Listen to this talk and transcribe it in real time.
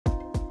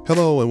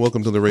Hello and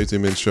welcome to the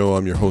Raising Men Show.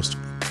 I'm your host,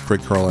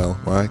 Craig Carlisle.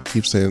 Well, I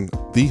keep saying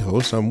the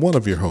host. I'm one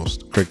of your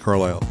hosts, Craig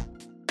Carlisle.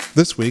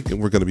 This week,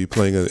 we're going to be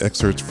playing an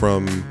excerpt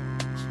from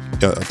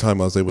a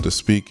time I was able to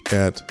speak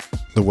at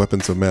the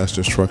Weapons of Mass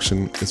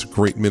Destruction. It's a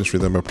great ministry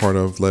that I'm a part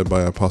of, led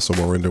by Apostle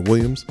Miranda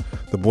Williams.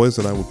 The boys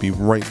and I will be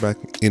right back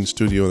in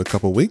studio in a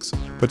couple of weeks,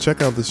 but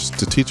check out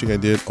the teaching I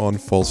did on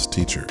false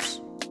teachers.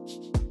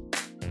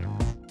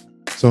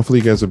 So hopefully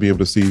you guys will be able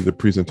to see the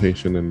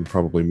presentation and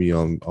probably me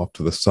off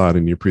to the side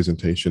in your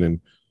presentation.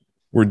 And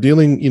we're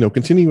dealing,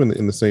 continuing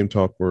in the same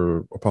talk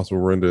where Apostle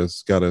Miranda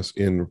has got us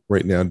in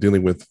right now,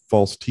 dealing with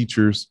false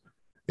teachers.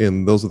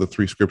 And those are the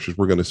three scriptures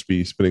we're going to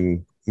be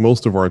spending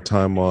most of our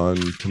time on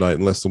tonight,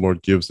 unless the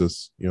Lord gives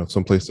us,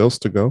 someplace else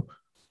to go,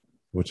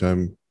 which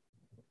would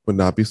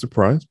not be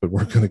surprised, but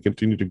we're going to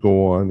continue to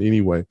go on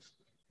anyway.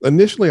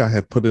 Initially, I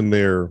had put in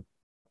there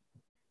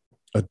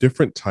a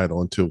different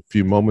title until a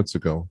few moments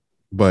ago,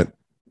 but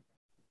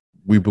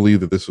we believe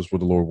that this is what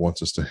the Lord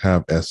wants us to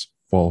have as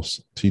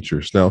false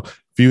teachers. Now,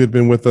 if you had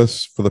been with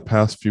us for the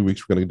past few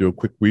weeks, we're going to do a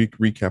quick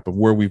recap of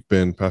where we've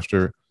been.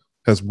 Pastor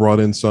has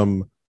brought in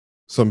some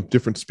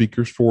different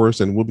speakers for us,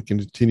 and we'll be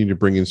continuing to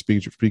bring in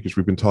speakers.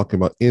 We've been talking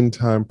about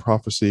end-time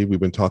prophecy. We've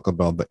been talking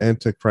about the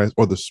Antichrist,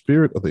 or the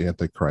spirit of the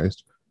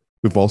Antichrist.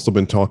 We've also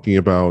been talking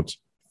about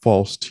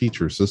false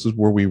teachers. This is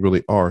where we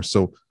really are.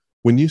 So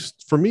when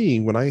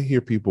I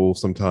hear people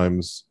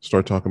sometimes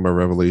start talking about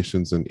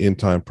revelations and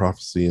end-time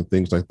prophecy and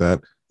things like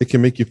that, it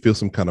can make you feel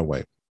some kind of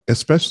way,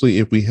 especially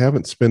if we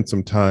haven't spent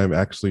some time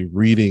actually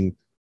reading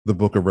the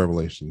book of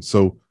Revelation.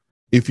 So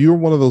if you're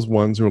one of those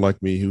ones who are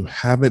like me, who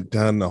haven't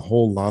done a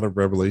whole lot of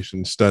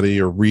Revelation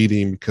study or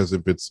reading because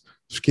if it's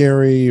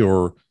scary,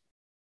 or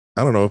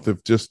I don't know, if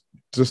it's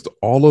just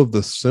all of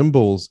the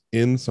symbols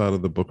inside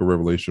of the book of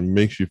Revelation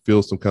makes you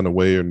feel some kind of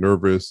way or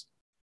nervous,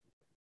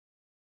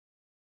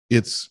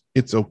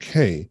 it's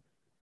okay.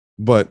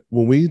 But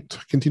when we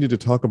continue to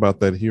talk about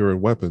that here in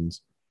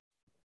Weapons,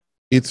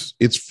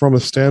 it's from a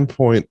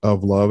standpoint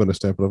of love and a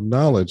standpoint of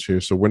knowledge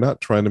here. So we're not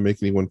trying to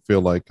make anyone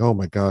feel like, oh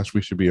my gosh,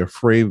 we should be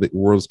afraid that the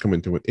world's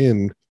coming to an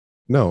end.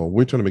 No,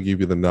 we're trying to give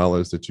you the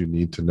knowledge that you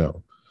need to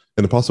know.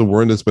 And Apostle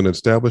Miranda has been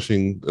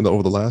establishing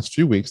over the last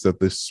few weeks that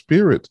the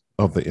spirit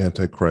of the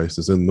Antichrist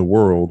is in the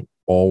world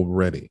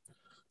already.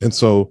 And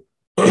so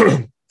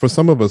for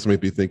some of us may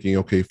be thinking,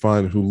 okay,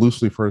 fine, who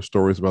loosely heard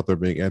stories about there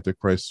being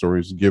Antichrist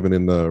stories given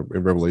in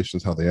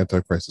Revelations, how the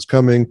Antichrist is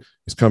coming.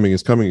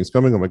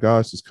 Oh my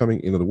gosh, he's coming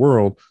into the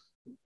world.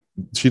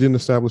 She didn't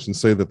establish and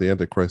say that the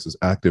Antichrist is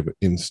active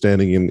in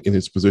standing in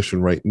his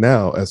position right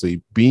now as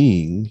a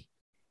being.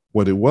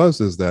 What it was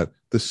is that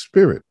the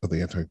spirit of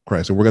the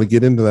Antichrist, and we're going to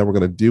get into that. We're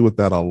going to deal with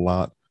that a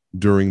lot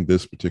during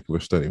this particular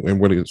study. And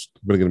we're going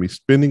to be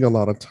spending a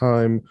lot of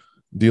time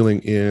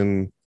dealing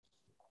in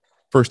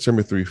 1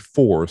 Timothy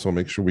 4, so I'll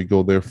make sure we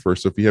go there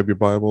first. So if you have your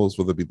Bibles,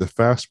 whether it be the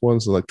fast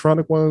ones,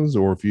 electronic ones,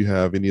 or if you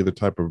have any other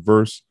type of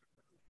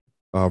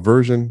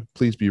version,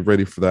 please be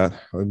ready for that.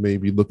 I may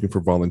be looking for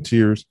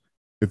volunteers.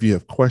 If you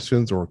have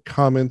questions or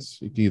comments,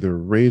 you can either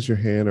raise your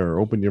hand or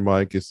open your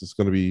mic. I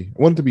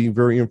want it to be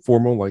very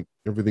informal, like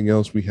everything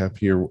else we have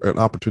here, an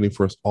opportunity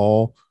for us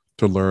all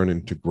to learn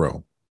and to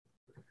grow.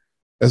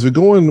 As we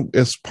go in,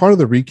 as part of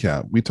the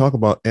recap, we talk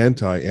about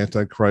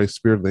Antichrist,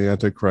 spirit of the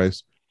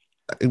Antichrist.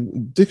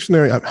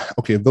 Dictionary,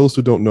 okay, those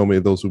who don't know me,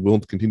 those who will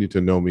continue to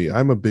know me,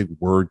 I'm a big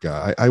word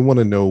guy. I want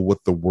to know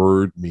what the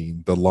word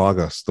means, the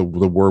logos, the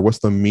word, what's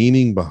the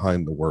meaning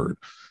behind the word.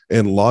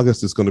 And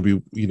logos is going to be,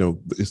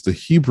 it's the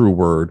Hebrew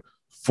word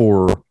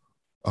for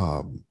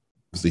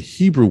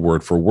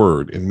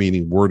word, and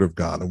meaning word of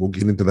God. And we'll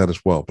get into that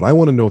as well. But I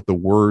want to know what the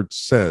word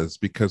says,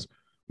 because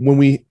when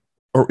we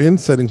are in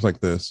settings like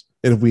this,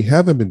 and if we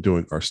haven't been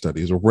doing our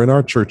studies, or we're in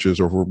our churches,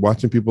 or we're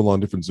watching people on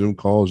different Zoom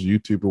calls,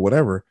 YouTube, or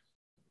whatever,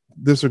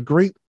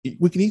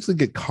 we can easily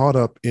get caught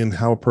up in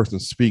how a person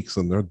speaks,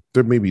 and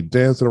they're maybe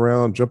dancing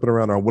around, jumping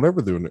around, or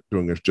whatever they're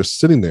doing. They're just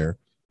sitting there.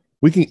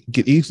 We can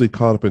get easily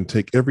caught up and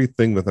take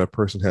everything that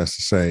person has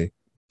to say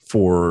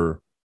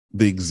for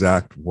the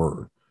exact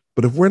word.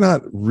 But if we're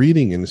not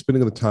reading and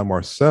spending the time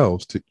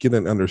ourselves to get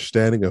an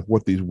understanding of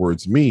what these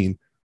words mean,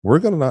 we're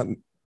going to not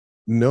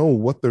know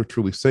what they're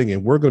truly saying,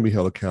 and we're going to be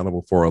held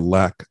accountable for a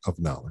lack of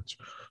knowledge.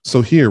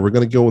 So here we're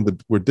going to go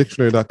where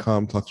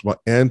dictionary.com talks about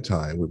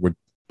we're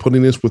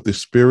putting this with the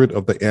spirit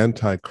of the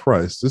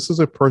Antichrist. This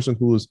is a person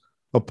who is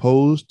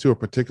opposed to a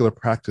particular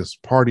practice,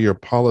 party, or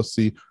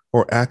policy,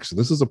 or action.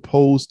 This is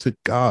opposed to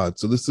God.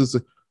 So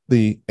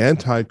the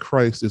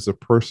Antichrist is a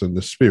person,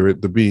 the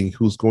spirit, the being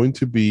who's going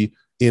to be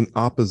in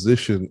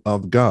opposition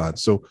of God.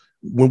 So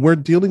when we're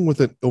dealing with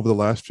it over the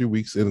last few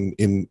weeks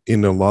in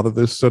a lot of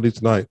this study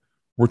tonight,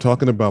 we're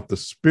talking about the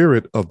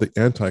spirit of the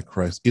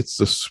Antichrist. It's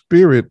the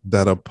spirit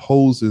that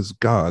opposes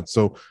God.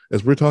 So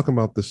as we're talking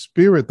about the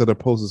spirit that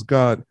opposes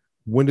God,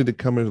 when did it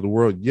come into the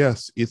world?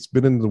 Yes, it's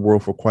been in the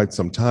world for quite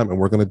some time. And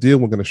we're going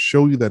to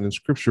show you that in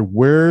scripture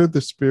where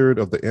the spirit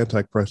of the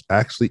Antichrist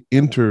actually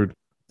entered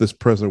this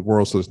present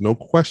world. So there's no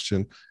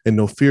question and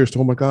no fear.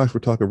 So, oh my gosh, we're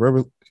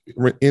talking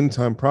end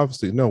time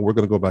prophecy. No, we're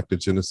going to go back to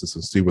Genesis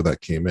and see where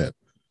that came in.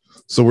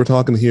 So we're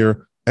talking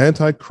here,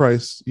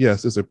 Antichrist,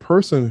 yes, is a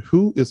person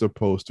who is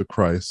opposed to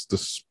Christ. The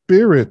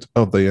spirit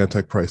of the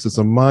Antichrist is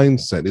a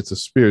mindset, it's a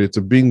spirit, it's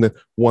a being that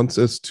wants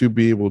us to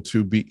be able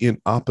to be in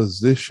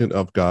opposition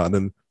of God.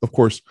 And of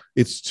course,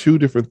 it's two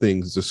different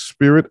things: the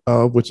spirit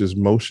of, which is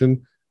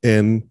motion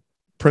and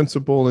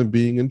principle and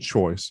being and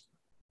choice.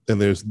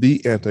 And there's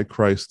the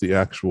Antichrist, the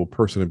actual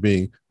person and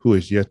being who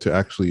is yet to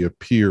actually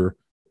appear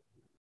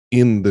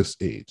in this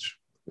age.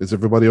 Is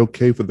everybody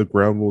okay for the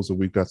ground rules that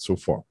we've got so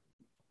far?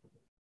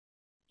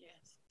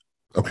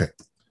 Okay.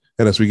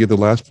 And as we get the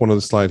last point of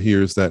the slide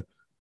here is that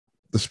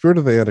the spirit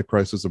of the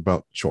Antichrist is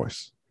about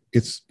choice.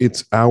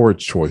 It's our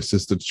choice.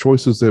 It's the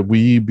choices that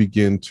we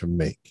begin to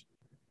make.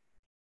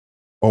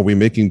 Are we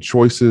making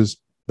choices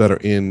that are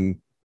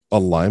in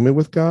alignment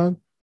with God,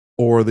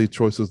 or are they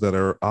choices that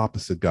are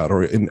opposite God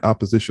or in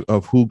opposition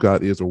of who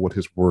God is or what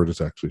his word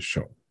is actually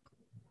shown?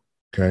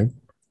 Okay.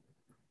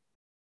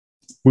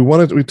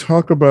 We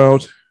talk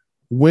about,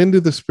 when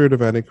did the spirit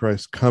of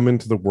Antichrist come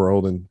into the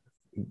world? And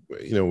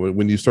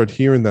when you start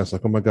hearing that, it's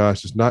like, oh my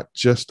gosh, it's not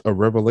just a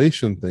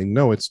revelation thing.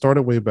 No, it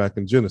started way back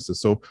in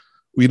Genesis. So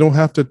we don't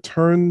have to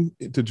turn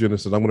to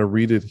Genesis. I'm going to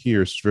read it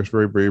here. It's just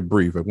very, very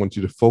brief. I want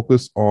you to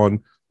focus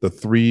on the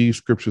three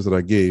scriptures that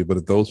I gave, but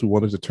if those who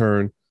wanted to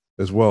turn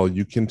as well,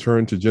 you can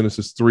turn to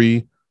Genesis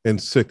 3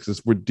 and 6.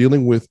 As we're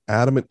dealing with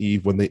Adam and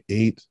Eve when they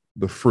ate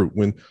the fruit.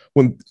 When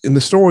in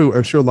the story,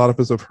 I'm sure a lot of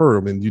us have heard,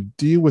 I mean, you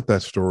deal with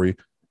that story.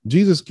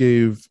 Jesus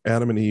gave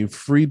Adam and Eve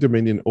free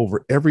dominion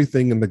over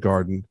everything in the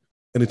garden.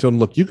 And he told them,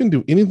 look, you can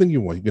do anything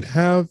you want. You can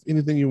have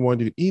anything you want.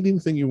 You can eat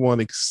anything you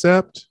want,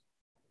 except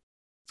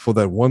for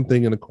that one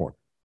thing in the corner,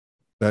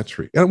 that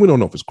tree. And we don't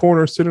know if it's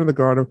corner, center in the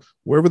garden,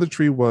 wherever the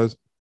tree was.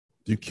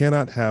 You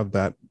cannot have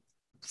that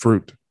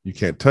fruit. You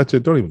can't touch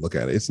it. Don't even look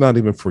at it. It's not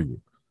even for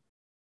you.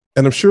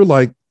 And I'm sure,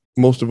 like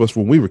most of us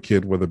when we were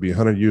kids, whether it be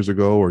 100 years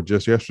ago or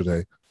just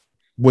yesterday,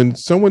 when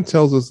someone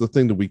tells us the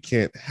thing that we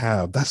can't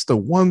have, that's the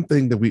one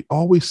thing that we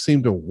always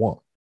seem to want.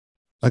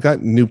 I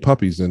got new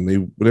puppies,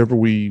 and whenever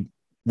we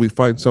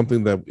find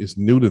something that is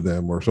new to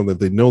them or something that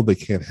they know they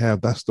can't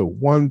have, that's the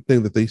one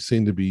thing that they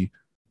seem to be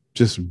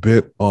just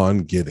bent on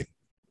getting.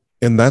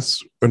 And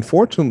that's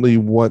unfortunately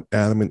what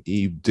Adam and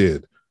Eve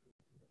did.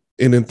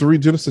 And in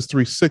Genesis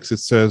 3:6, it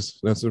says,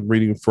 that's a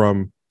reading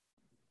from,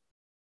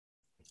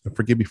 and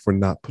forgive me for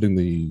not putting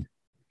the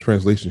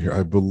translation here.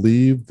 I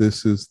believe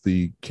this is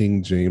the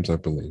King James, I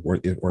believe, or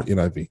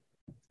NIV. It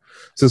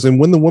says, and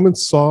when the woman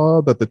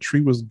saw that the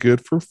tree was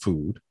good for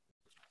food,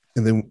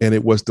 and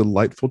it was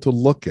delightful to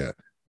look at,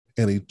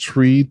 and a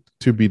tree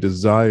to be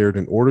desired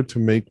in order to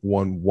make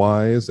one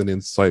wise and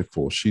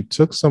insightful, she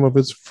took some of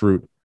its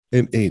fruit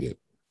and ate it.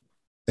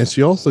 And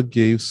she also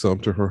gave some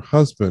to her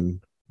husband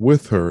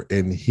with her,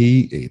 and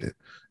he ate it.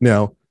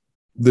 Now,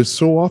 there's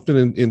so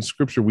often in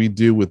scripture we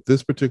deal with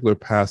this particular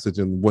passage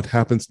and what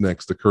happens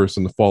next, the curse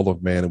and the fall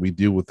of man, and we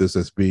deal with this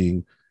as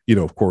being,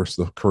 of course,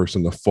 the curse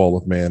and the fall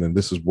of man, and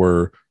this is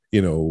where,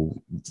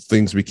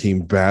 things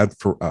became bad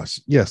for us.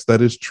 Yes,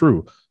 that is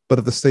true. But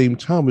at the same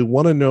time, we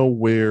want to know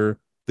where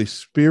the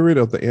spirit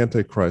of the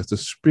Antichrist, the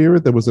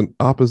spirit that was in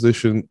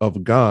opposition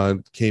of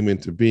God, came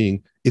into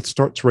being. It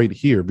starts right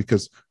here,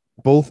 because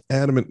both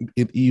Adam and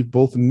Eve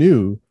both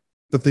knew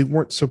that they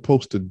weren't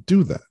supposed to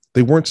do that.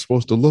 They weren't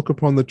supposed to look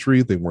upon the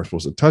tree. They weren't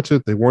supposed to touch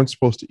it. They weren't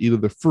supposed to eat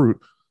of the fruit.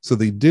 So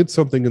they did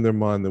something in their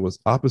mind that was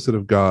opposite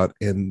of God,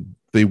 and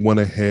they went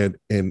ahead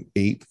and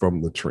ate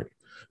from the tree.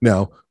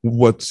 Now,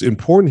 what's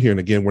important here, and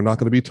again, we're not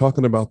going to be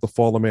talking about the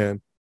fall of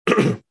man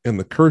and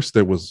the curse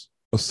that was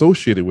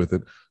associated with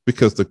it,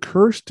 because the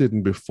curse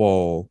didn't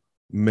befall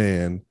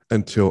man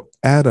until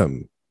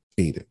Adam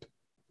ate it.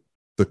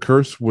 The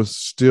curse was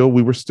still,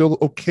 we were still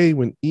okay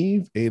when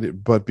Eve ate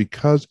it, but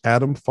because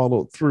Adam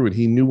followed through and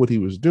he knew what he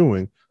was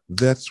doing,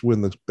 that's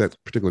when that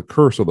particular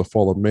curse or the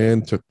fall of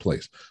man took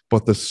place.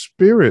 But the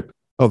spirit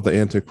of the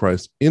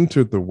Antichrist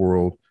entered the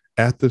world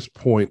at this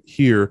point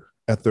here,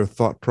 at their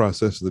thought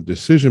process, the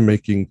decision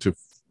making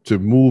to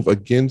move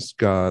against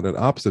God and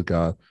opposite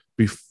God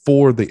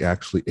before they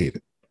actually ate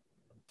it.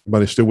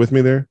 Everybody still with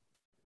me there?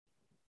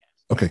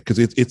 Okay, because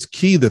it's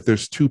key that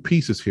there's two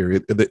pieces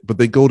here, but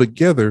they go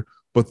together,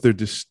 but they're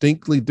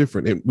distinctly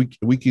different.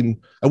 And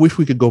I wish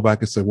we could go back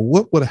and say, well,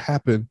 what would have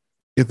happened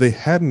if they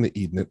hadn't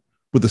eaten it?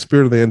 Would the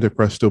spirit of the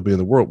Antichrist still be in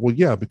the world? Well,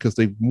 yeah, because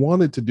they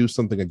wanted to do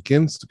something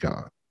against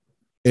God.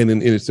 And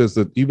it says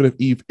that even if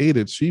Eve ate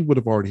it, she would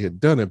have already had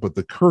done it, but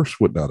the curse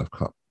would not have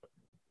come.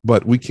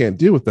 But we can't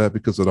deal with that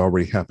because it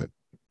already happened.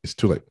 It's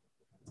too late.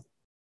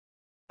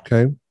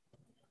 Okay.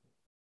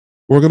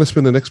 We're going to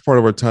spend the next part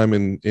of our time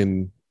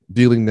in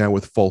dealing now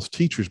with false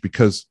teachers,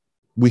 because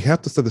we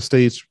have to set the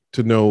stage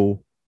to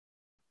know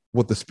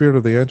what the spirit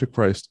of the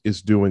Antichrist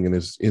is doing and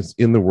is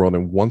in the world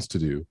and wants to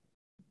do.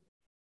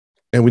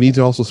 And we need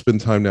to also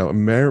spend time now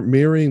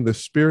marrying the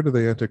spirit of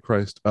the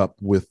Antichrist up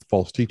with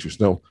false teachers.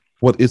 Now,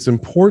 what is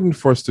important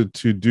for us to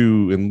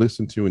do and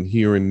listen to and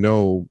hear and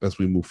know as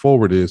we move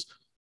forward is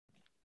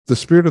the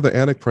spirit of the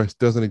Antichrist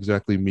doesn't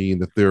exactly mean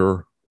that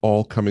they're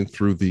all coming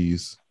through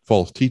these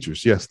false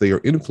teachers. Yes, they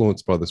are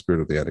influenced by the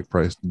spirit of the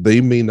Antichrist.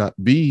 They may not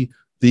be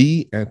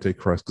the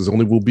Antichrist, because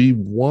only will be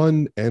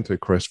one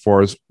Antichrist, as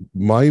far as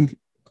my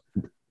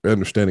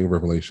understanding of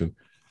Revelation.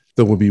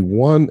 There will be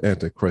one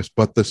Antichrist,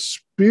 but the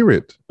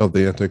spirit of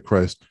the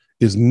Antichrist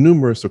is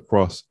numerous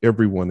across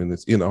everyone, and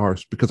it's in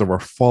ours because of our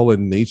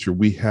fallen nature.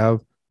 We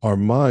have our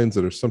minds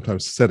that are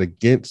sometimes set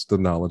against the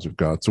knowledge of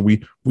God. So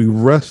we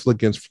wrestle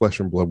against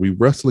flesh and blood. We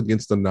wrestle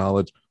against the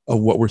knowledge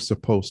of what we're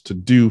supposed to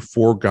do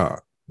for God.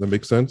 That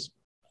makes sense?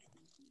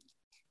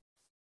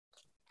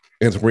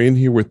 And so we're in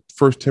here with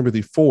 1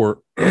 Timothy 4.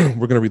 We're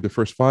going to read the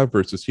first 5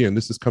 verses here, and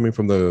this is coming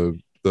from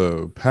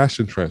the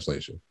Passion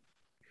Translation.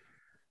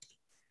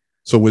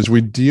 So as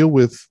we deal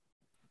with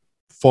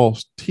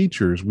false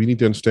teachers, we need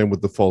to understand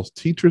what the false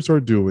teachers are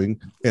doing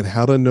and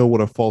how to know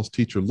what a false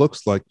teacher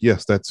looks like.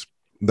 Yes, that's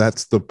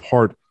the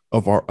part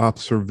of our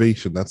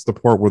observation. That's the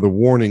part where the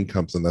warning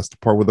comes in. That's the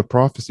part where the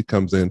prophecy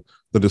comes in,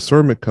 the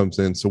discernment comes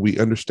in, so we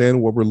understand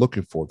what we're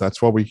looking for.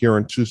 That's why we're here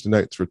on Tuesday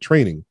nights for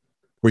training.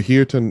 We're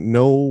here to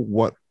know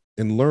what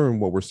and learn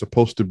what we're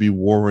supposed to be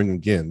warring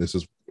again. This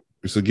is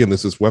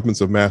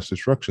weapons of mass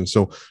destruction.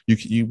 So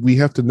we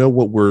have to know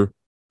what we're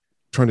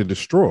trying to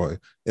destroy.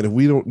 And if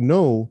we don't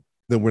know,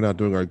 then we're not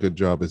doing our good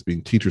job as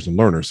being teachers and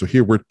learners. So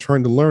here we're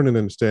trying to learn and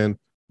understand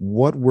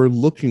what we're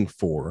looking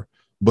for.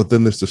 But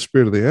then there's the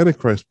spirit of the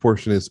Antichrist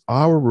portion is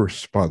our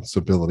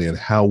responsibility and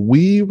how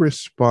we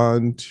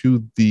respond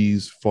to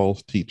these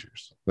false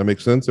teachers. That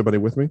makes sense? Everybody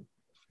with me?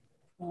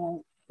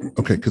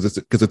 Okay, because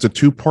it's a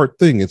two-part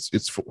thing.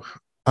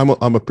 I'm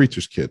a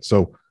preacher's kid,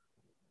 so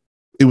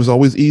it was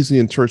always easy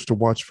in church to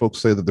watch folks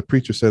say that the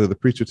preacher said, or the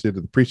preacher said,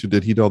 or the preacher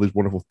did. He did all these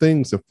wonderful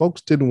things, and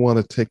folks didn't want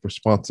to take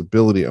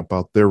responsibility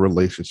about their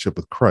relationship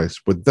with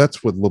Christ. But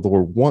that's what the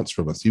Lord wants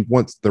from us. He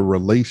wants the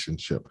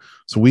relationship.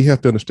 So we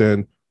have to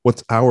understand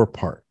what's our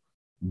part.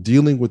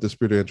 Dealing with the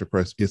spirit of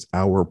Antichrist is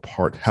our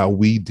part, how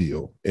we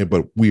deal.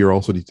 But we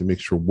also need to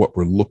make sure what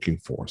we're looking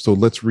for. So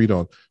let's read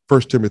on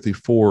 1 Timothy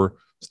 4,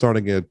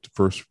 starting at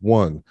verse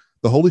 1.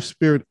 The Holy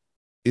Spirit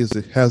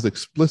has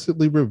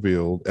explicitly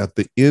revealed at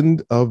the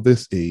end of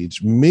this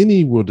age,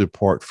 many will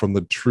depart from the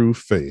true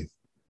faith,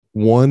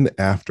 one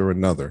after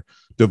another,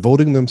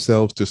 devoting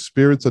themselves to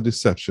spirits of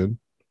deception,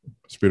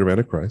 spirit of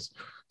Antichrist,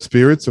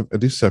 spirits of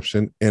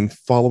deception, and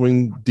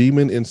following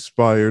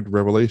demon-inspired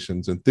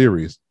revelations and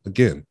theories.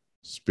 Again,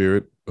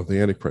 spirit of the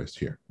Antichrist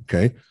here,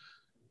 okay?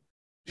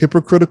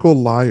 Hypocritical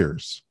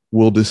liars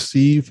will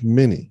deceive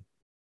many,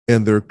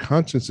 and their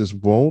consciences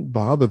won't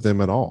bother them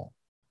at all.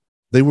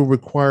 They will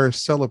require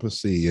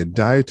celibacy and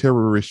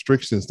dietary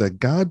restrictions that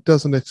God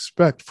doesn't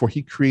expect, for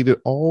he created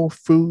all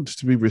foods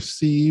to be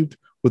received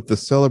with the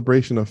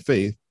celebration of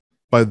faith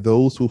by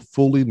those who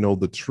fully know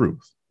the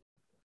truth.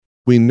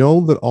 We know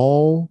that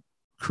all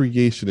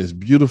creation is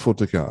beautiful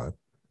to God,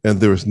 and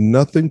there is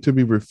nothing to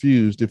be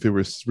refused if it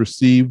was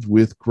received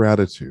with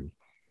gratitude.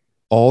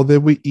 All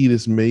that we eat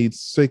is made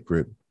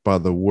sacred by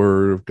the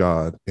word of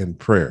God and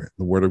prayer.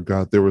 The word of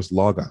God, there was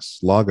logos.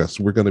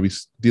 We're going to be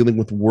dealing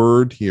with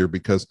word here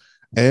because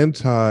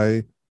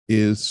anti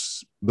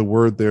is the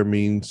word there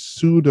means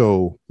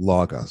pseudo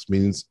logos,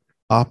 means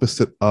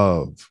opposite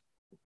of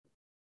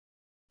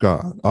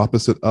God,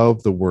 opposite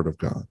of the word of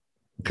God.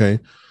 Okay.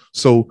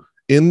 So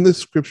in this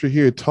scripture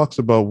here, it talks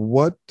about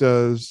what's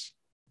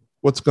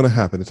going to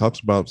happen. It talks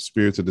about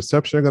spirits of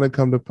deception are going to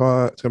come to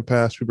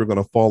pass. People are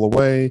going to fall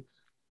away.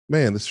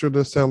 Man, this sure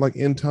does sound like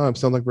end time,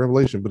 sound like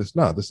Revelation, but it's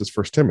not. This is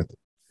First Timothy.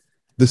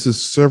 This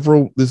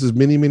is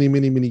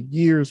many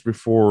years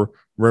before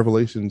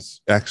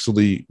Revelations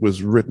actually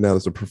was written out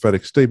as a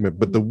prophetic statement,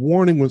 but the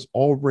warning was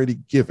already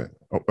given.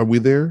 Are we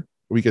there? Are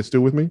we guys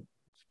still with me?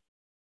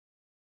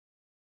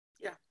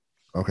 Yeah.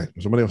 Okay.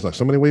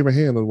 Somebody wave a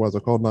hand, otherwise I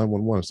called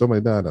 911.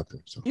 Somebody died out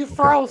there. So, you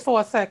froze for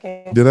a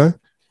second. Did I?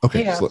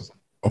 Okay. Yeah.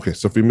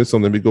 So if we missed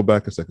something, let me go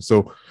back a second.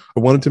 So I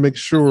wanted to make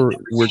sure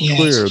we're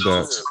clear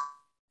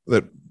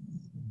that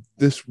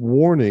this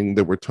warning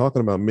that we're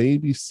talking about may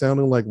be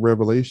sounding like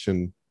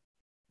Revelation,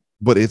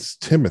 but it's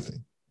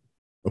Timothy.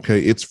 Okay,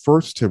 it's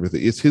First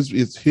Timothy. It's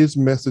his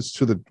message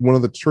to one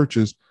of the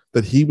churches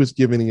that he was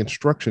giving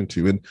instruction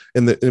to.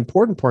 And the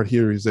important part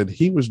here is that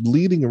he was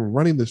leading and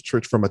running this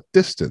church from a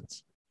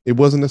distance. It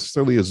wasn't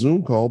necessarily a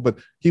Zoom call, but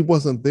he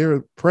wasn't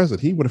there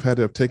present. He would have had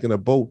to have taken a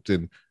boat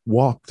and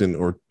walked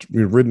or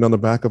ridden on the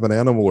back of an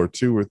animal or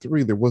two or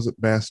three. There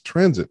wasn't mass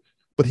transit,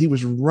 but he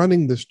was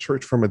running this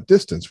church from a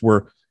distance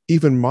where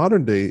even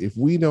modern day, if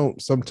we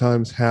don't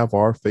sometimes have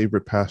our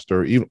favorite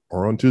pastor,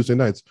 or on Tuesday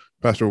nights,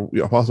 Pastor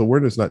Apostle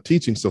Werner is not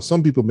teaching. So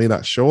some people may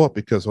not show up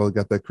because, I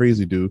got that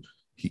crazy dude.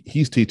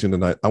 He's teaching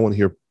tonight. I want to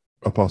hear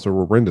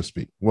Apostle Werner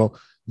speak. Well,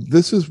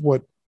 this is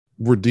what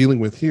we're dealing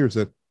with here, is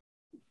that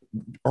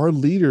our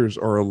leaders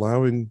are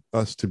allowing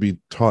us to be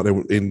taught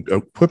and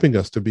equipping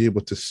us to be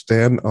able to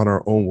stand on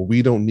our own.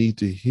 We don't need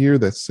to hear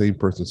that same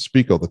person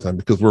speak all the time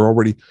because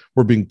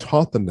we're being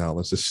taught the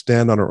knowledge to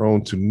stand on our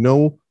own, to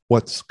know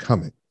what's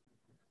coming.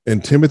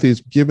 And Timothy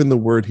is given the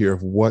word here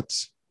of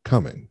what's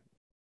coming.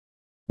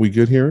 We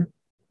good here?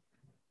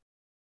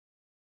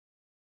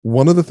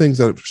 One of the things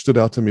that stood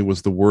out to me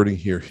was the wording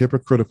here,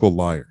 hypocritical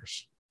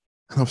liars.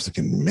 And I was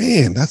thinking,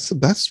 man,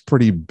 that's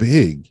pretty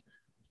big.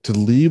 to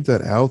leave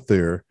that out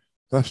there.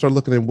 And I started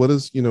looking at what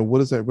does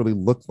that really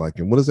look like?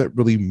 And what does that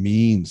really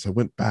mean? So I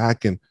went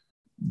back, and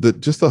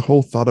the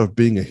whole thought of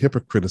being a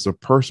hypocrite is a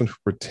person who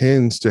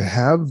pretends to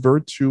have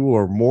virtue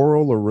or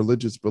moral or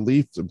religious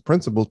beliefs and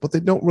principles, but they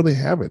don't really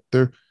have it.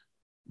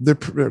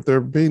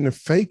 They're being a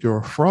fake or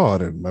a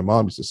fraud. And my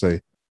mom used to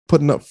say,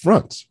 putting up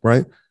fronts,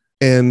 right?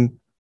 And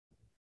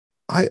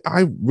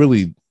I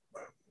really,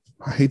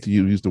 I hate to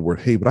use the word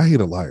hate, but I hate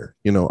a liar.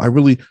 I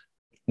really,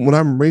 when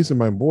I'm raising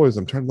my boys,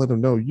 I'm trying to let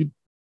them know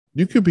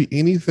you could be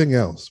anything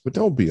else, but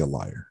don't be a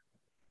liar.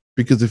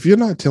 Because if you're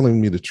not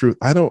telling me the truth,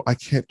 I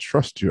can't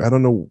trust you. I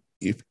don't know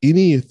if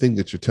anything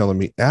that you're telling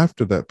me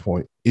after that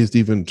point is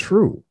even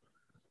true.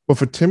 But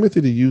for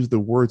Timothy to use the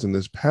words in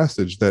this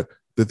passage that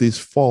these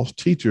false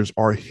teachers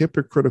are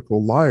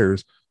hypocritical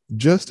liars,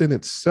 just in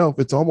itself,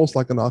 it's almost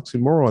like an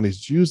oxymoron.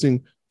 He's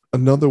using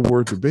another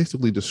word to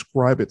basically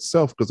describe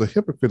itself, because a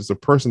hypocrite is a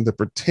person that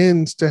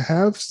pretends to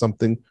have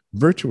something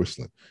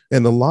virtuously,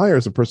 and the liar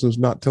is a person who's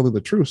not telling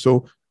the truth.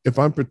 So if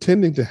I'm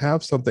pretending to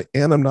have something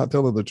and I'm not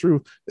telling the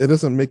truth, it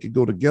doesn't make it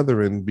go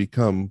together and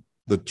become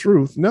the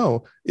truth.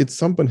 No, it's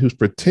someone who's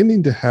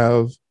pretending to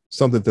have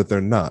something that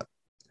they're not.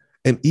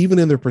 And even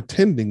in their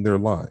pretending, they're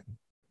lying.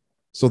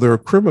 So they're a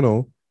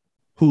criminal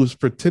who is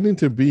pretending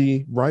to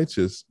be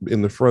righteous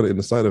in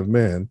the sight of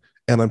man,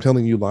 and I'm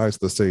telling you lies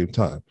at the same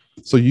time.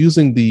 So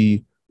using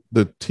the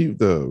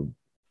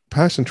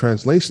Passion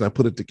Translation, I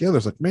put it together.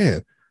 It's like,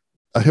 man,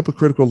 a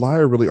hypocritical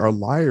liar really are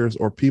liars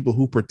or people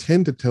who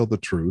pretend to tell the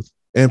truth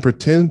and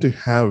pretend to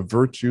have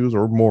virtues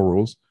or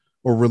morals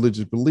or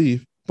religious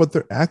belief, but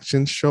their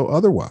actions show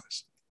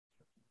otherwise.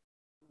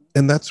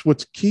 And that's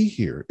what's key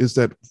here, is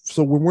that,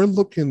 so when we're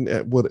looking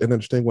at what and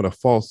understanding what a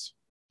false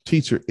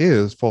teacher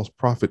is, false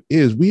prophet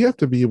is, we have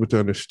to be able to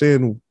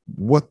understand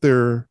what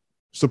they're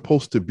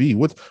supposed to be.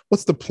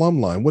 What's the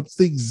plumb line? What's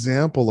the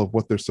example of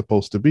what they're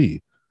supposed to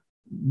be?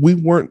 We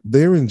weren't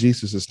there in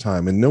Jesus's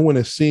time, and no one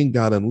has seen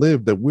God and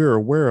lived that we're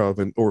aware of.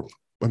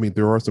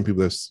 There are some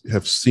people that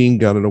have seen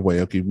God in a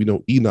way. Okay, we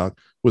know Enoch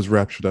was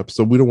raptured up,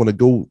 so we don't want to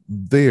go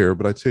there.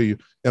 But I tell you,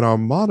 in our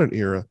modern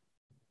era,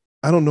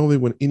 I don't know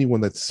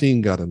anyone that's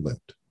seen God and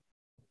lived.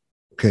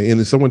 Okay,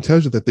 and if someone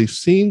tells you that they've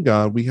seen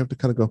God, we have to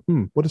kind of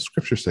go, what does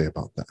Scripture say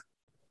about that?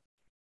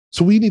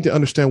 So we need to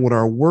understand what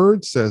our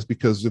word says,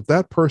 because if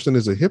that person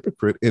is a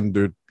hypocrite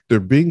and they're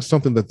being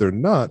something that they're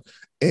not,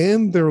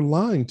 and they're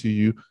lying to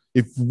you,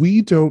 if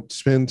we don't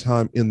spend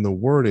time in the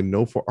word and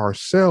know for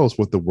ourselves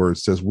what the word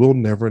says, we'll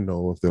never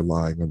know if they're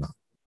lying or not.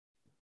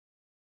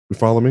 You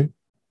follow me?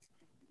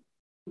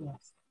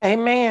 Yes.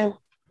 Amen.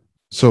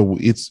 So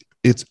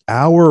it's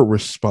our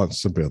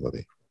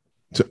responsibility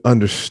to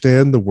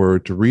understand the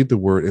word, to read the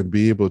word, and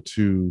be able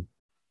to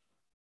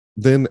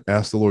then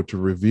ask the Lord to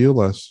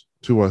reveal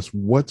to us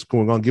what's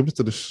going on. Give us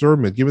the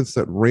discernment, give us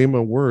that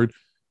rhema word,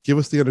 give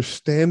us the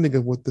understanding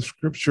of what the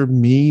scripture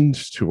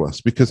means to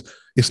us, because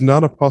it's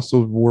not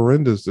Apostle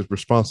Warenda's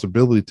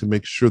responsibility to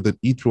make sure that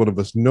each one of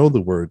us know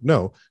the word.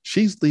 No,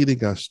 she's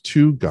leading us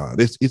to God.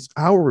 It's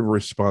our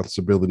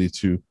responsibility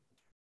to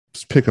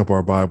pick up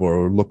our Bible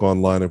or look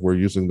online if we're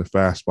using the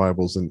fast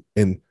Bibles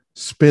and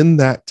spend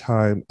that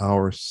time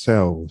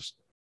ourselves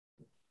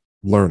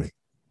learning.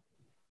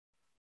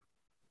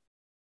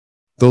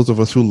 Those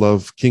of us who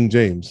love King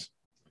James,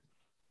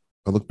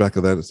 I look back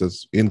at that, it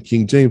says in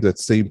King James, that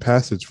same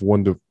passage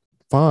 1-5,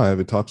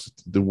 it talks,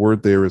 the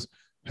word there is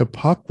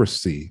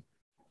hypocrisy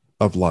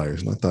of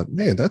liars. And I thought,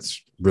 man, that's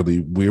really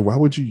weird. Why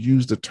would you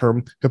use the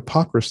term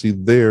hypocrisy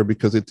there?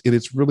 Because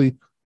it's really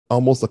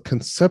almost a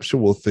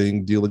conceptual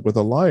thing dealing with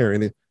a liar.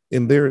 And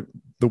the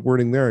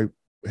wording there,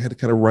 I had to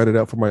kind of write it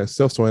out for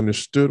myself so I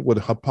understood what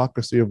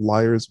hypocrisy of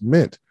liars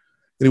meant.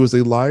 And it was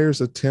a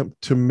liar's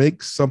attempt to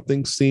make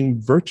something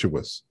seem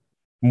virtuous,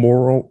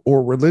 moral,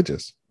 or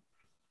religious.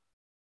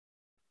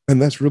 And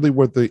that's really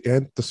what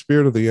the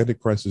spirit of the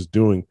Antichrist is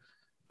doing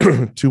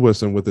to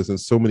us and with us in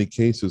so many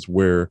cases,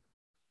 where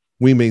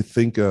we may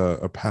think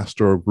a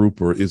pastor or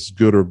group or is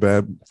good or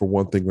bad for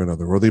one thing or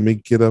another, or they may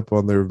get up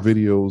on their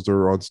videos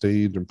or on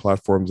stage and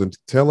platforms and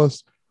tell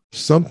us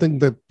something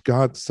that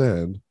God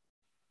said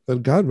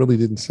that God really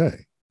didn't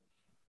say.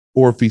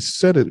 Or if he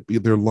said it,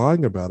 they're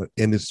lying about it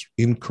and it's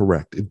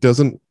incorrect. It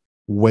doesn't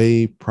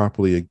weigh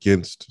properly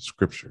against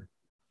scripture.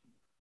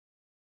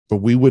 But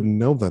we wouldn't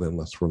know that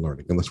unless we're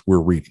learning, unless we're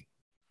reading.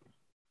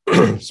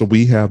 So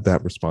we have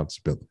that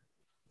responsibility.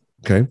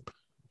 Okay?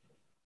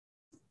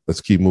 Let's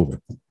keep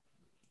moving.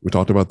 We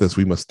talked about this.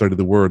 We must study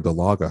the word, the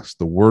logos,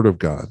 the word of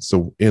God.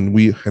 So, I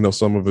know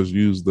some of us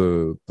use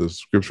the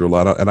scripture a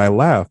lot, and I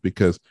laugh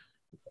because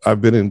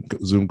I've been in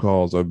Zoom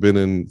calls. I've been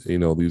in,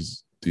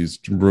 these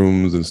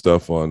rooms and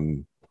stuff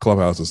on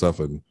Clubhouse and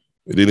stuff, and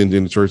in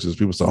the churches,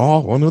 people say,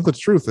 "Oh, I know the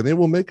truth, and it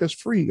will make us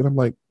free." And I'm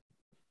like,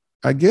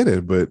 I get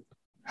it, but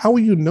how will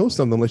you know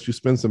something unless you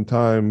spend some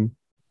time,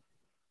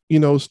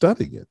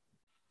 studying it?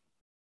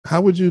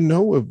 How would you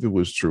know if it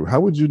was true?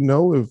 How would you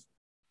know if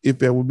it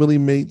really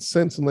made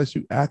sense unless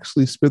you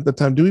actually spent the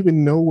time? Do you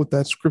even know what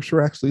that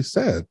scripture actually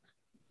said?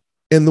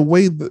 And the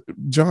way that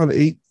John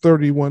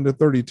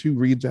 8:31-32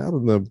 reads out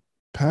in the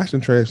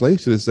Passion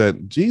Translation is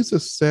that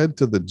Jesus said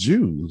to the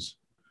Jews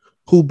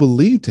who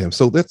believed him.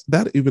 So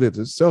that even in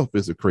itself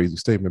is a crazy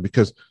statement,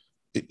 because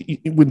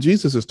when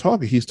Jesus is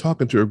talking, he's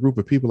talking to a group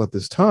of people at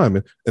this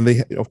time, and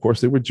they, of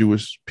course, they were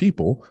Jewish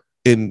people,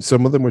 and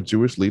some of them were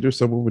Jewish leaders,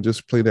 some of them were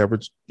just plain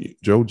average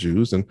Joe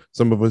Jews, and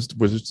some of us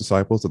were just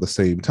disciples at the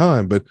same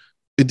time. But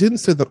it didn't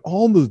say that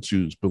all the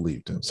Jews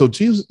believed him. So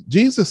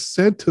Jesus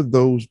said to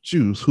those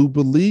Jews who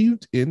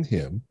believed in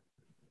him,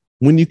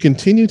 when you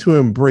continue to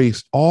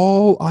embrace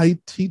all I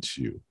teach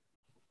you,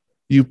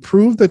 you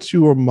prove that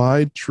you are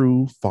my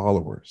true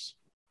followers.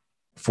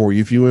 For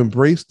if you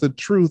embrace the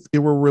truth, it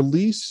will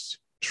release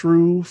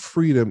true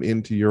freedom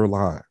into your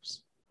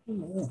lives.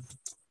 Mm-hmm.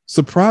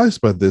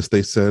 Surprised by this,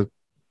 they said,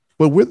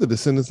 but we're the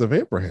descendants of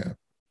Abraham.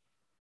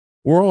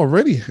 We're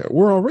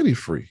already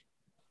free.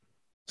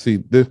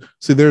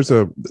 There's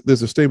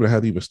a statement I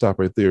had to even stop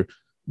right there,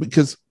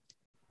 because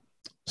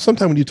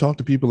sometimes when you talk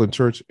to people in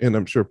church, and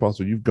I'm sure,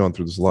 Apostle, you've gone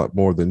through this a lot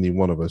more than any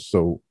one of us.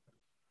 So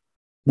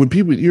when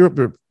you're up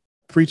there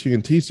preaching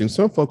and teaching,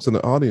 some folks in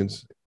the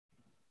audience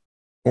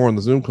or on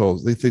the Zoom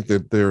calls, they think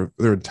that they're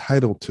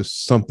entitled to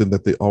something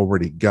that they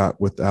already got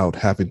without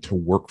having to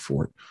work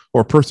for it.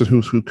 Or a person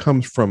who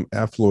comes from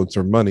affluence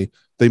or money,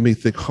 they may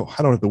think, oh,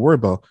 I don't have to worry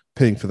about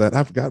paying for that.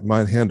 I've got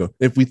mine handled.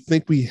 If we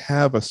think we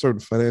have a certain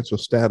financial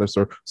status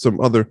or some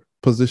other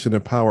position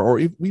of power,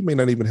 or we may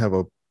not even have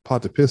a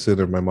pot to piss in,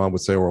 or my mom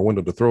would say, or a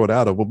window to throw it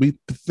out of, but we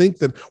think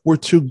that we're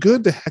too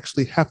good to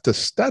actually have to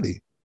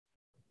study.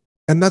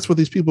 And that's what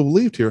these people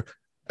believed here.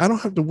 I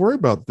don't have to worry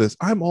about this.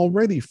 I'm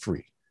already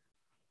free.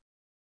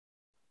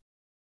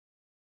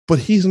 But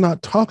he's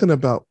not talking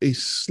about a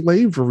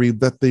slavery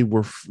that they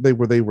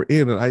were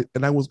in.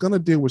 And I was going to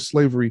deal with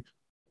slavery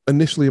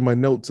initially in my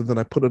notes, and then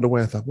I put it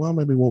away. I thought, well,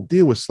 maybe we won't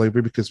deal with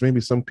slavery because maybe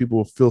some people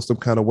will feel some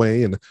kind of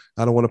way, and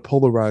I don't want to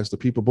polarize the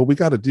people. But we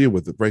got to deal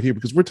with it right here,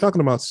 because we're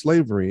talking about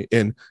slavery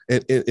and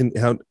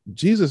how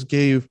Jesus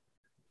gave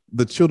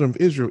the children of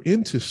Israel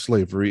into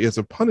slavery as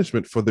a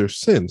punishment for their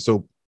sin.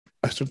 So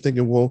I started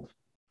thinking, well,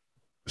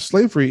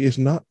 slavery is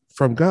not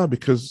from God,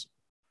 because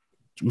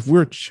if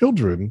we're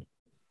children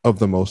of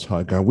the Most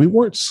High God, we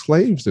weren't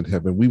slaves in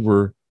heaven. We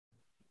were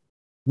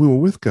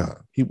with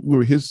God. We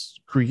were his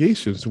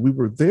creation, so we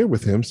were there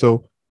with him.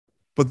 So,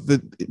 but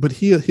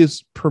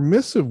his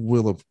permissive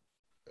will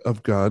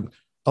of God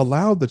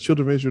allowed the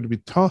children of Israel to be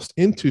tossed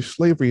into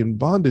slavery and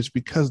bondage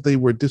because they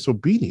were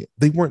disobedient.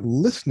 They weren't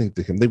listening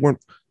to him. They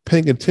weren't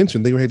paying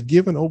attention. They had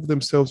given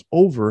themselves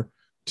over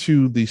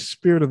to the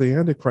spirit of the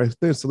Antichrist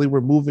there. So they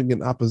were moving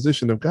in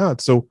opposition of God.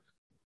 So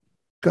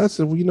God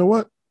said, well, you know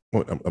what?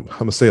 Well, I'm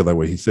going to say it that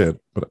way, he said,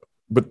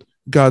 but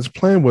God's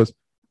plan was,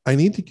 I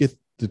need to get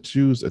the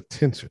Jews'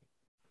 attention.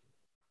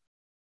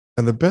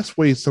 And the best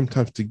way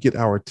sometimes to get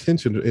our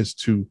attention is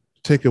to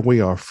take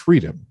away our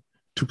freedom,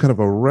 to kind of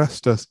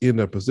arrest us in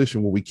a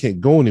position where we can't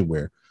go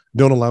anywhere.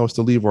 Don't allow us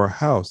to leave our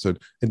house,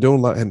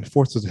 and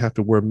force us to have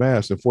to wear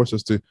masks, and force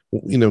us to,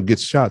 get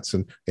shots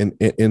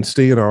and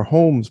stay in our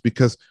homes,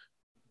 because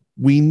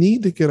we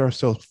need to get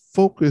ourselves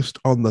focused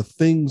on the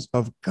things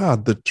of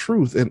God, the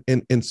truth,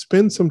 and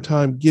spend some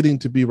time getting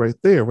to be right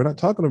there. We're not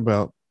talking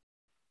about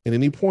at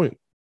any point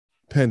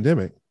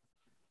pandemic,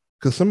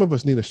 because some of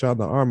us need a shot in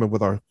the arm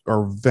with our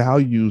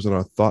values and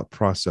our thought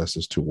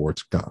processes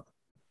towards God.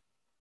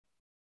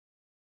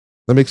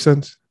 That makes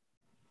sense?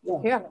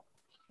 Yeah.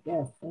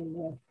 Yes.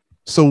 Amen.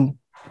 So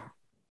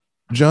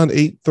John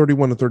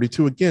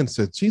 8:31-32 again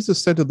says,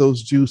 Jesus said to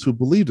those Jews who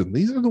believed him,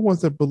 these are the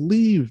ones that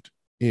believed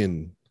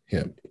in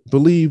him,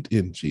 believed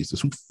in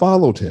Jesus, who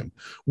followed him.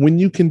 When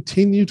you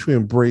continue to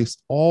embrace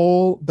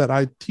all that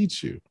I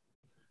teach you,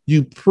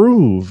 you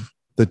prove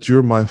that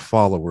you're my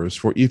followers.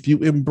 For if you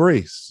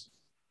embrace,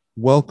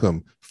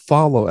 welcome,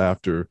 follow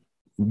after,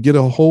 get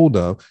a hold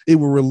of, it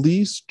will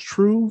release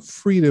true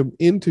freedom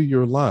into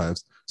your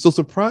lives. So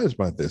surprised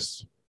by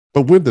this,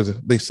 but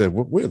they said,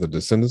 well, we're the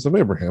descendants of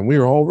Abraham. We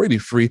are already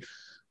free.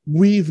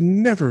 We've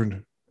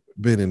never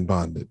been in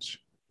bondage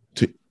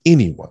to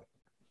anyone.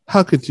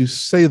 How could you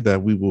say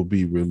that we will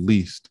be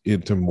released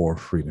into more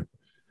freedom?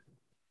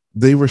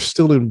 They were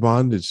still in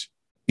bondage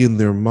in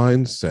their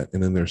mindset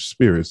and in their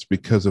spirits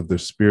because of their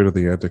spirit of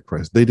the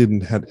Antichrist. They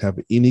didn't have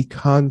any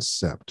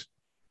concept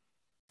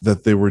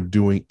that they were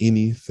doing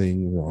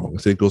anything wrong.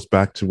 So it goes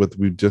back to what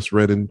we just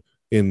read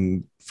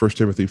in 1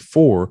 Timothy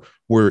 4,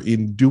 where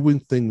in doing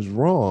things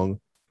wrong,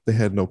 they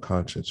had no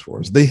conscience for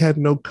us. They had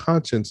no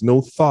conscience,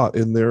 no thought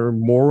in their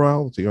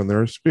morality, on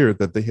their spirit,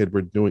 that they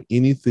were doing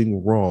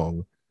anything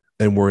wrong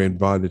and were in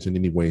bondage in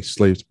any way,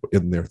 slaves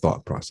in their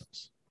thought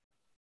process.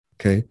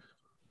 Okay?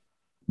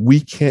 We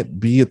can't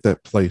be at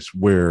that place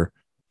where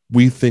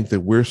we think that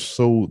we're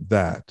so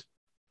that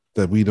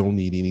we don't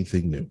need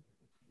anything new.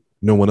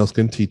 No one else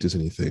can teach us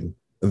anything.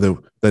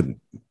 That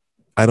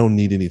I don't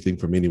need anything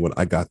from anyone.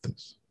 I got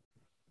this.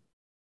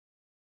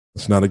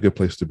 It's not a good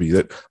place to be.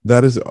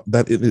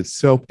 That in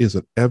itself is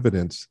an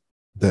evidence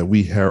that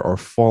we are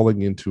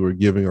falling into or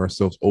giving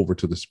ourselves over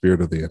to the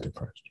spirit of the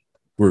Antichrist.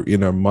 We're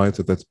in our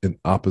mindset that's in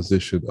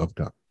opposition of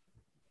God.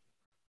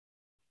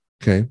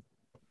 Okay.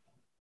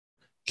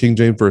 King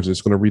James Version.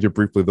 Just going to read it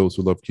briefly. Those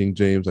who love King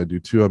James, I do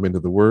too. I'm into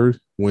the word.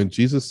 When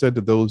Jesus said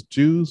to those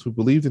Jews who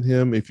believed in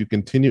him, if you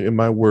continue in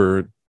my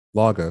word,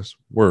 logos,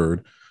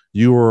 word,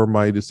 you are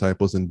my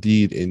disciples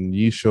indeed, and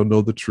ye shall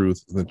know the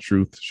truth, and the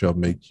truth shall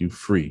make you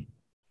free.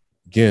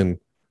 Again,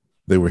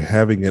 they were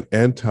having an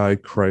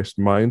anti-Christ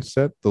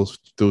mindset.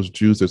 Those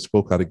Jews that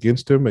spoke out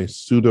against him, a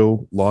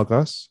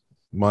pseudo-logos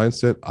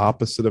mindset,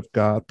 opposite of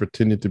God,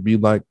 pretending to be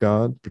like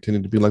God,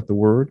 pretending to be like the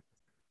word.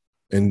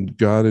 And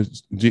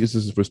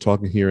Jesus was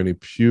talking here in a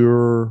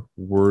pure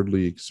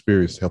wordly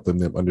experience, helping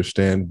them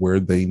understand where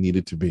they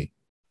needed to be.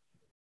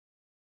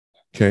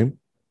 Okay.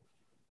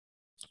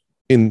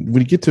 And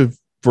when you get to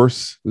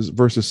verses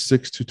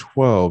 6 to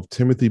 12,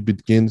 Timothy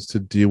begins to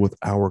deal with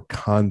our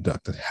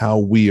conduct and how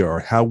we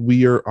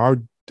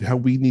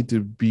need to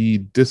be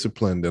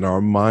disciplined in our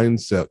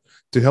mindset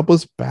to help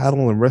us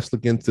battle and wrestle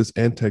against this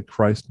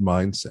antichrist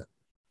mindset.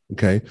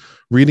 Okay.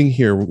 Reading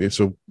here.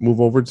 So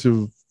move over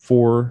to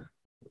 4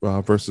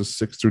 verses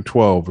 6 through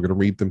 12. We're going to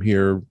read them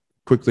here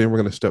quickly, and we're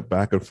going to step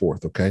back and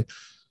forth. Okay.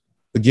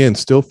 Again,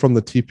 still from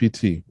the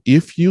TPT.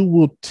 If you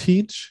will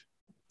teach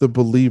the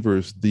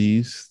believers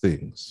these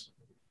things,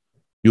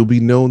 you'll be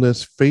known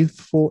as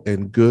faithful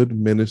and good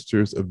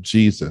ministers of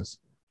Jesus,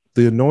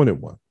 the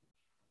Anointed One.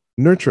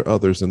 Nurture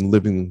others in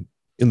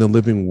the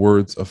living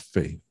words of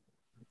faith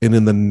and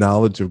in the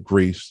knowledge of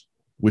grace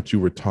which you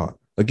were taught.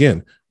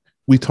 Again,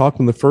 we talked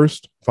in the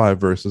first 5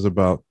 verses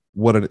about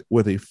what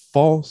a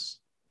false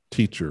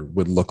teacher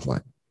would look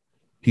like.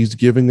 He's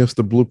giving us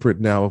the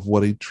blueprint now of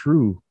what a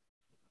true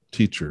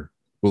teacher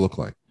will look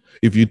like.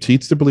 If you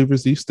teach the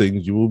believers these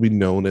things, you will be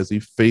known as a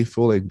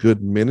faithful and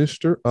good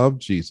minister of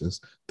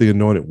Jesus, the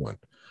Anointed One.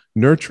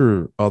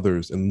 Nurture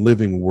others in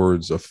living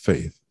words of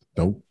faith.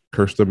 Don't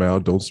curse them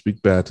out. Don't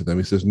speak bad to them.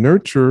 He says,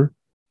 nurture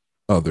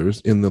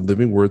others in the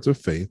living words of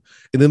faith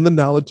and in the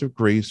knowledge of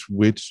grace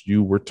which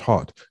you were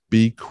taught.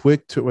 Be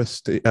quick to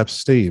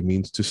abstain,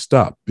 means to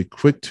stop. Be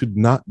quick to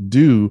not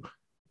do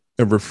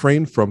and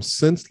refrain from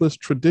senseless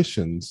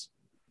traditions.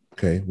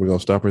 Okay, we're going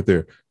to stop right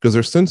there, because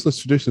there's senseless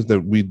traditions that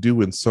we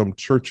do in some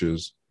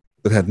churches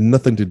that had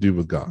nothing to do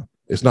with God.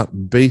 It's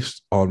not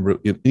based on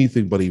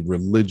anything but a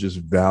religious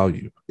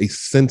value, a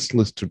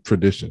senseless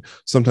tradition.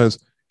 Sometimes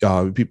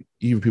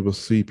people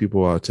see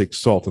people take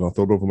salt, and I'll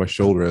throw it over my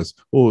shoulder as,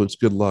 oh, it's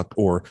good luck,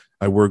 or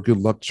I wear good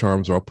luck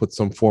charms, or I'll put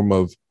some form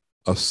of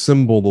a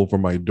symbol over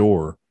my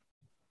door,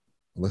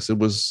 unless it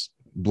was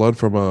blood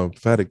from a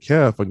fatted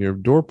calf on your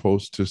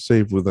doorpost to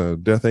save with a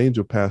death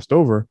angel passed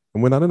over.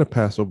 And we're not in a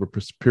Passover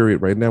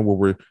period right now where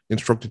we're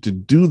instructed to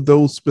do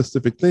those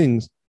specific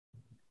things.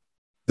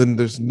 Then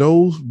there's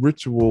no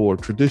ritual or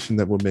tradition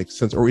that would make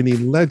sense, or any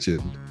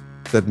legend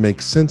that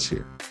makes sense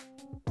here.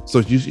 So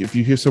if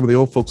you hear some of the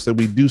old folks that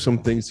we do some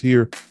things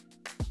here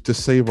to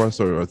save us,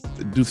 or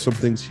do some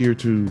things here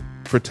to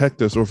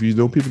protect us, or if you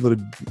know people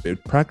that are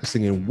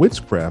practicing in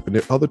witchcraft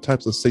and other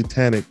types of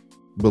satanic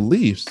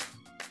beliefs,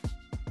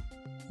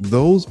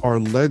 those are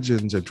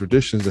legends and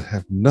traditions that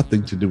have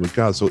nothing to do with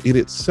God. So it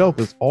itself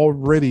is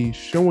already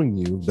showing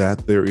you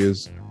that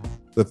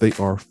they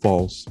are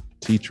false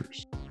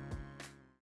teachers.